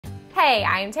Hey,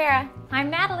 I'm Tara. I'm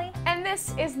Natalie. And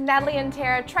this is Natalie and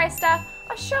Tara Try Stuff,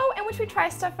 a show in which we try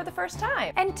stuff for the first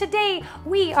time. And today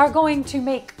we are going to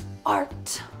make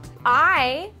art.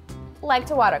 I like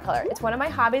to watercolor. It's one of my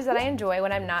hobbies that I enjoy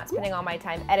when I'm not spending all my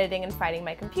time editing and fighting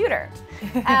my computer.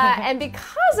 And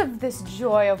because of this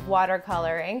joy of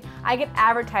watercoloring, I get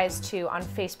advertised to on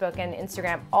Facebook and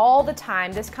Instagram all the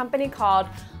time. This company called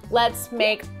Let's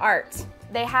Make Art.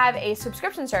 They have a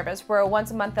subscription service where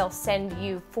once a month they'll send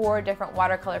you 4 different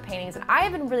watercolor paintings, and I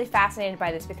have been really fascinated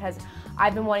by this because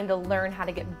I've been wanting to learn how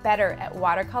to get better at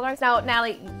watercolor. Now,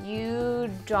 Natalie, you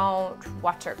don't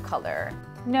watercolor.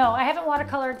 No, I haven't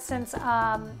watercolored since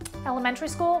elementary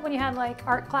school when you had like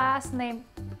art class and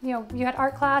you had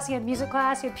art class, you had music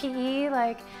class, you had PE.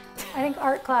 Like, I think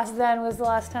art class then was the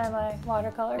last time I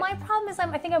watercolored. My problem is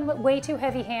I think I'm way too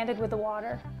heavy-handed with the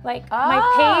water. Like,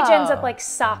 my page ends up like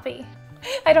soppy.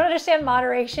 I don't understand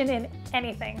moderation in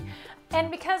anything.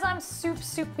 And because I'm soup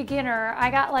beginner,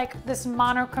 I got like this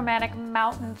monochromatic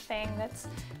mountain thing that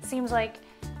seems like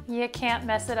you can't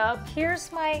mess it up.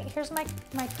 Here's my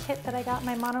kit that I got,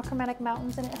 my monochromatic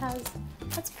mountains, and it has,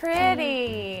 that's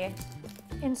pretty,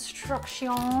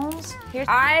 instructions.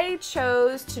 I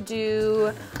chose to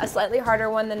do a slightly harder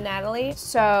one than Natalie,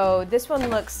 so this one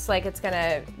looks like it's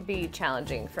gonna be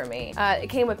challenging for me. It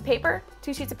came with paper,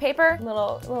 2 sheets of paper,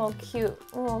 little cute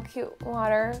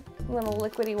water, little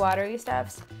liquidy watery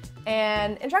stuffs,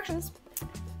 and instructions.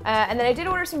 And then I did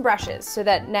order some brushes so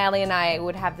that Natalie and I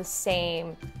would have the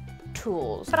same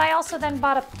tools. But I also then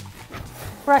bought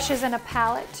brushes and a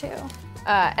palette too.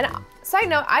 And side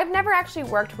note, I've never actually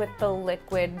worked with the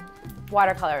liquid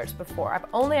watercolors before. I've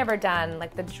only ever done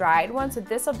like the dried one, so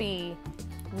this will be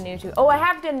new to. Oh, I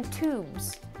have done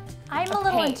tubes. I'm a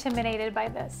little intimidated by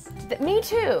this. Me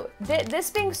too.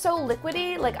 This being so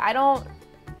liquidy, like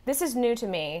this is new to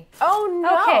me. Oh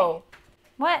no. Okay.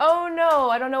 What? Oh no,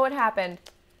 I don't know what happened.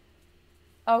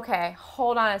 Okay,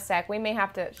 hold on a sec. We may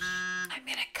have to. I'm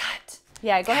gonna cut.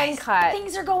 Yeah, go ahead and cut.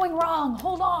 Things are going wrong.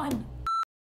 Hold on.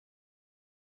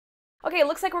 Okay, it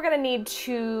looks like we're gonna need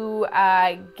to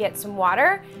get some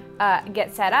water,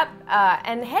 get set up,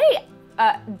 and hey,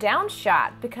 down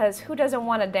shot, because who doesn't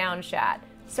want a down shot?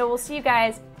 So we'll see you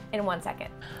guys in 1 second.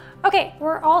 Okay,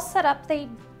 we're all set up. They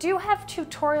do have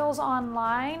tutorials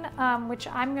online, which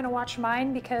I'm gonna watch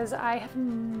mine because I have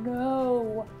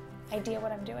no idea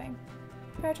what I'm doing.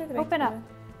 Open up.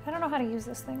 I don't know how to use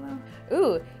this thing though.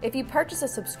 Ooh, if you purchase a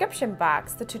subscription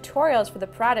box, the tutorials for the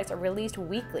products are released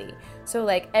weekly. So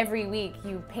like every week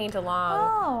you paint along.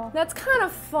 Oh. That's kind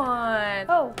of fun.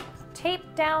 Oh,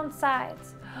 tape down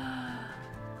sides.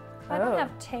 I don't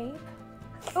have tape.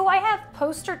 Oh, I have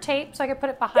poster tape so I could put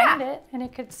it behind it and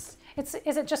it could,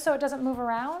 is it just so it doesn't move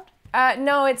around?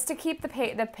 No, it's to keep the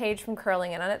page from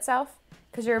curling in on itself,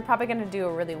 because you're probably gonna do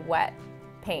a really wet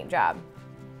paint job.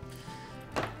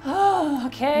 Oh,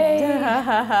 okay.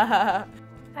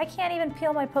 I can't even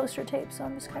peel my poster tape, so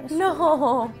I'm just kind of screwed.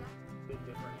 No.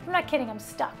 I'm not kidding, I'm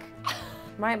stuck.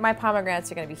 My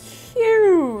pomegranates are gonna be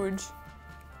huge.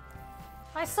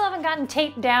 I still haven't gotten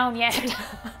taped down yet.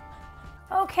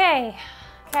 Okay.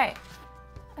 Okay.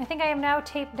 I think I am now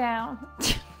taped down.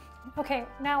 Okay,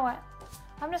 now what?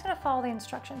 I'm just gonna follow the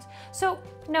instructions. So,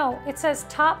 no, it says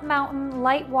top mountain,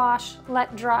 light wash,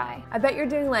 let dry. I bet you're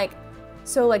doing like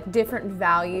different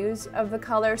values of the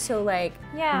color, so like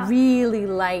really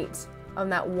light on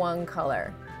that one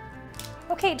color.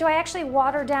 Okay, do I actually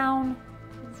water down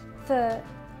the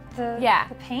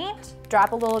paint?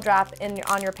 Drop a little drop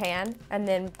on your pan and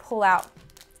then pull out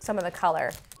some of the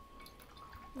color.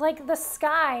 Like the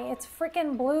sky, it's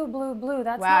freaking blue, blue, blue.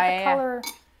 That's wow, not the color.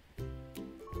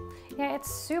 Yeah, it's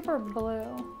super blue.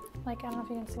 Like, I don't know if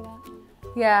you can see that.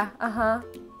 Yeah, uh-huh.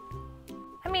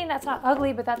 I mean, that's not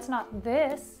ugly, but that's not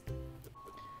this.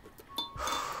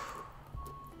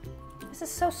 This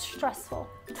is so stressful.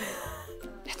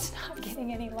 It's not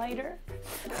getting any lighter.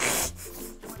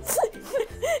 Just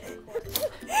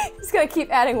gonna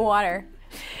keep adding water.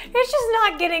 It's just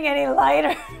not getting any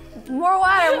lighter. More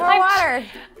water, more water.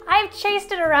 I've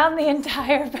chased it around the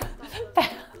entire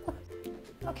palette.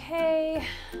 Okay,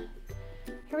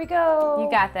 here we go. You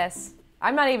got this.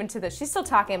 I'm not even to this. She's still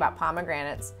talking about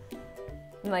pomegranates.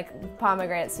 Like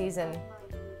pomegranate season.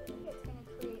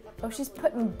 Oh, she's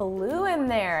putting blue in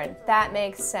there. That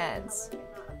makes sense.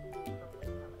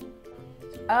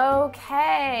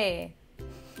 Okay.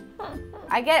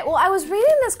 I get it. Well, I was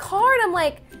reading this card. I'm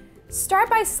like, start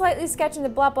by slightly sketching the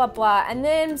blah, blah, blah, and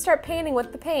then start painting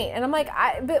with the paint. And I'm like,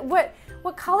 but what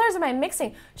colors am I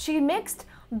mixing? She mixed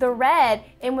the red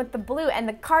in with the blue, and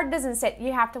the card doesn't say,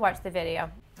 you have to watch the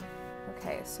video.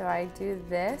 Okay, so I do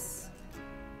this.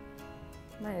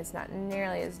 Mine is not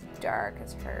nearly as dark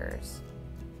as hers.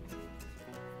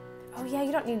 Oh yeah,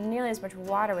 you don't need nearly as much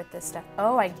water with this stuff.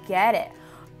 Oh, I get it.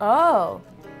 Oh.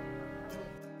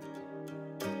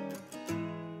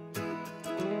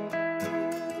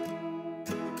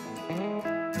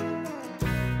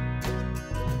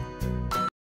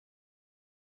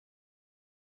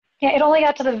 Yeah, it only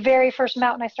got to the very first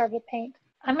mountain I started to paint.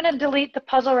 I'm gonna delete the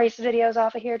puzzle race videos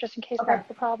off of here just in case that's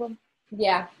the problem.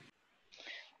 Yeah.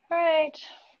 All right,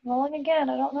 rolling again,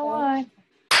 I don't know why.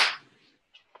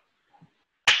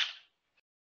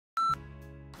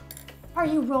 Are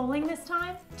you rolling this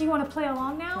time? Do you want to play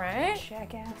along now? Right?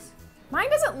 Jackass. Mine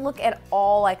doesn't look at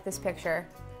all like this picture.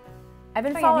 I've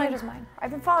been following neither does mine.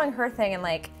 I've been following her thing and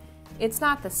like it's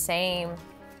not the same. I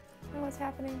don't know what's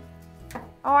happening.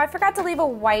 Oh, I forgot to leave a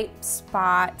white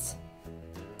spot.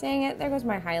 Dang it, there goes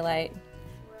my highlight.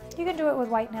 You can do it with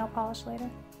white nail polish later.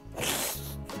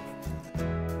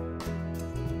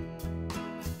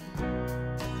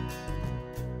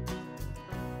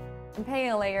 I'm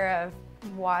putting a layer of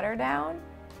water down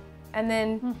and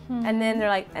then they're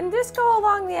like, and just go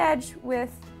along the edge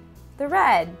with the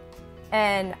red.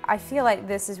 And I feel like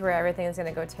this is where everything is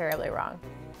gonna go terribly wrong.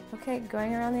 Okay,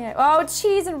 going around the edge. Oh,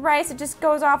 cheese and rice, it just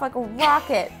goes off like a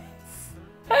rocket.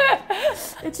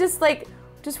 It just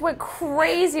went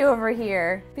crazy over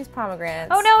here. These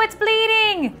pomegranates. Oh no, it's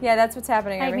bleeding! Yeah, that's what's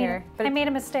happening over here. I made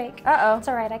a mistake. Uh-oh. It's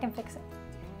all right, I can fix it.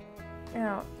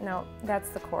 No, that's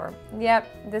the core.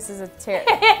 Yep, this is a tear.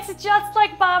 It's just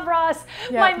like Bob Ross.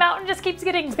 Yep. My mountain just keeps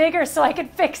getting bigger so I can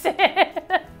fix it.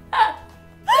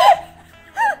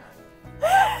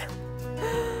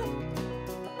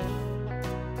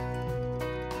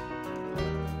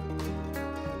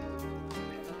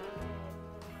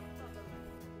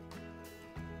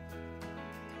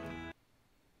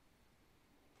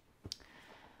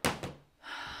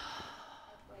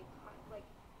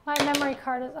 My memory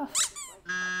card is off.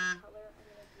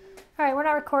 All right, we're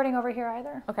not recording over here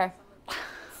either. Okay.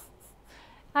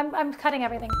 I'm cutting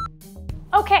everything.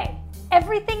 Okay,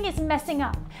 everything is messing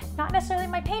up. Not necessarily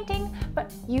my painting,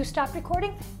 but you stopped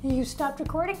recording, you stopped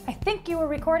recording. I think you were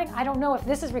recording. I don't know if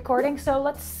this is recording, so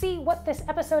let's see what this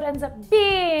episode ends up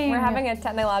being. We're having a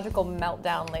technological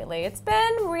meltdown lately. It's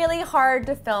been really hard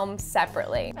to film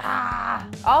separately.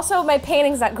 Also, my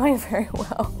painting's not going very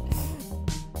well.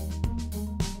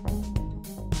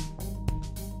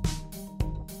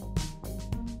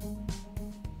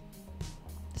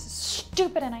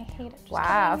 Stupid and I hate it. Just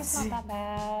wow. It's not that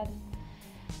bad.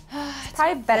 It's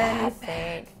probably better than you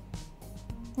think.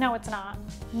 No, it's not.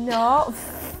 No.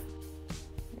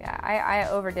 Yeah, I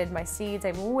overdid my seeds. I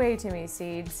have way too many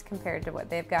seeds compared to what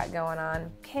they've got going on.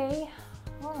 Okay,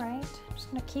 all right. I'm just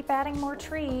gonna keep adding more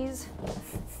trees.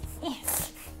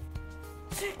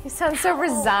 You sound so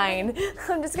resigned.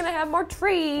 I'm just gonna have more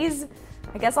trees.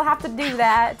 I guess I'll have to do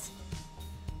that.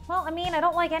 Well, I mean, I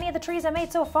don't like any of the trees I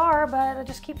made so far, but I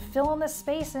just keep filling this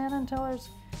space in until there's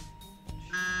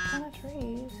a ton of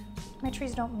trees. My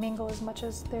trees don't mingle as much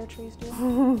as their trees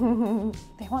do.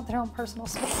 They want their own personal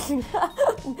space.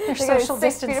 They're social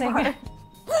distancing. My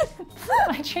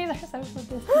trees are social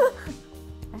distancing.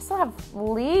 I still have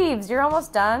leaves. You're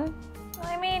almost done.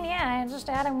 I mean, yeah, just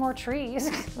adding more trees.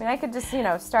 I mean, I could just, you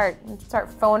know, start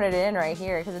phoning it in right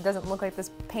here because it doesn't look like this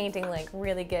painting like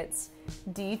really gets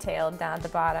detailed down at the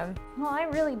bottom. Well, I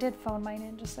really did phone mine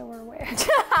in, just so we're aware.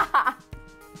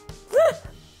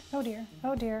 Oh dear,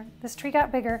 oh dear. This tree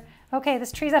got bigger. Okay,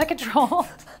 this tree's out of control.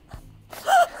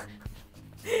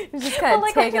 It's just kind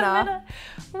of taking off.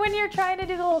 When you're trying to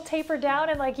do the little taper down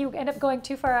and like you end up going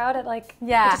too far out, it like it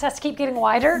just has to keep getting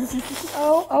wider.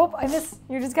 I missed.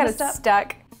 You're just kind of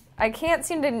stuck. I can't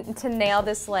seem to nail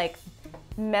this like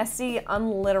messy,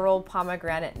 unliteral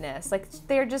pomegranate-ness. Like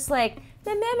they're just like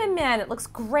man. It looks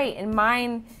great, and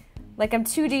mine, like I'm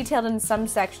too detailed in some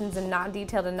sections and not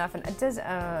detailed enough, and it does.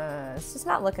 It's just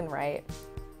not looking right.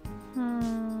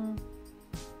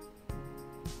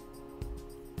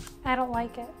 I don't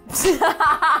like it.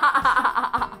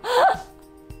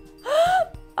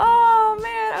 Oh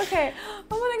man, okay.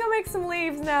 I'm gonna go make some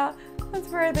leaves now. That's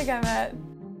where I think I'm at.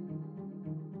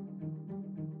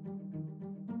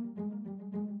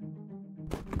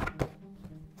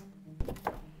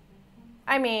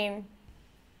 I mean,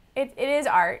 it is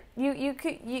art. You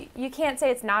can't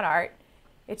say it's not art.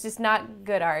 It's just not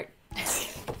good art.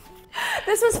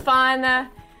 This was fun.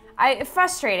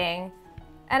 Frustrating.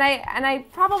 And I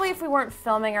probably, if we weren't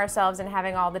filming ourselves and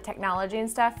having all the technology and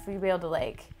stuff, we'd be able to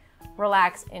like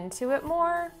relax into it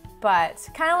more. But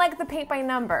kind of like the paint by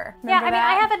number. Remember I mean,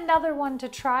 that? I have another one to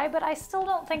try, but I still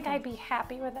don't think I'd be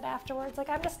happy with it afterwards. Like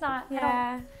I'm just not.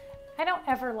 Yeah. I don't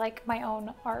ever like my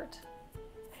own art.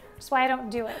 That's why I don't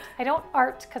do it. I don't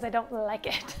art because I don't like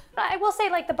it. I will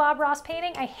say, like the Bob Ross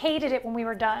painting, I hated it when we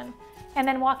were done. And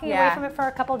then walking away from it for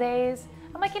a couple days,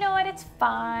 I'm like, you know what, it's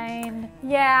fine.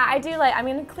 Yeah, I do like, I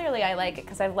mean, clearly I like it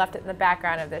because I've left it in the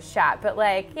background of this shot, but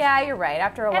like, yeah, you're right.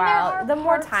 After a while, the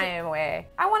more time away.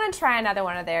 I want to try another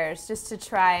one of theirs just to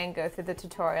try and go through the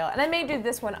tutorial. And I may do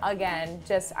this one again,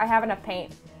 just, I have enough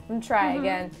paint. And try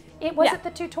again. Was it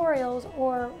the tutorials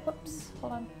or, whoops,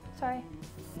 hold on, sorry.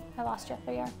 I lost you,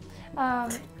 there you are.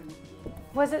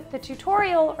 Was it the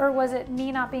tutorial or was it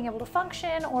me not being able to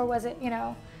function or was it, you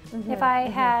know, if I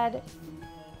had,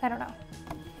 I don't know.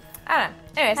 I don't know.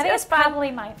 Anyways, I think it's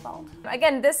probably my fault.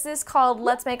 Again, this is called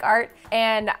Let's Make Art,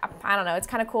 and I don't know, it's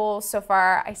kind of cool so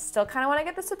far. I still kind of want to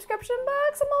get the subscription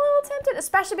box. I'm a little tempted,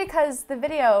 especially because the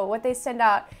video, what they send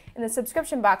out in the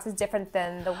subscription box is different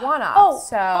than the one-off. Oh,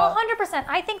 so 100%.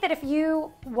 I think that if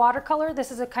you watercolor,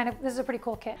 this is a pretty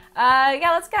cool kit.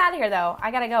 Yeah, let's get out of here though.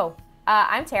 I gotta go.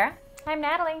 I'm Tara. I'm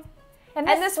Natalie. And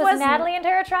this was Natalie and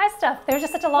Tara Try Stuff. There's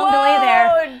just such a long delay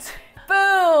there.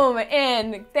 Boom!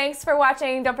 In. Thanks for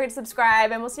watching. Don't forget to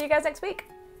subscribe, and we'll see you guys next week.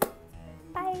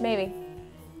 Bye. Maybe.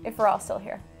 If we're all still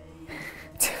here.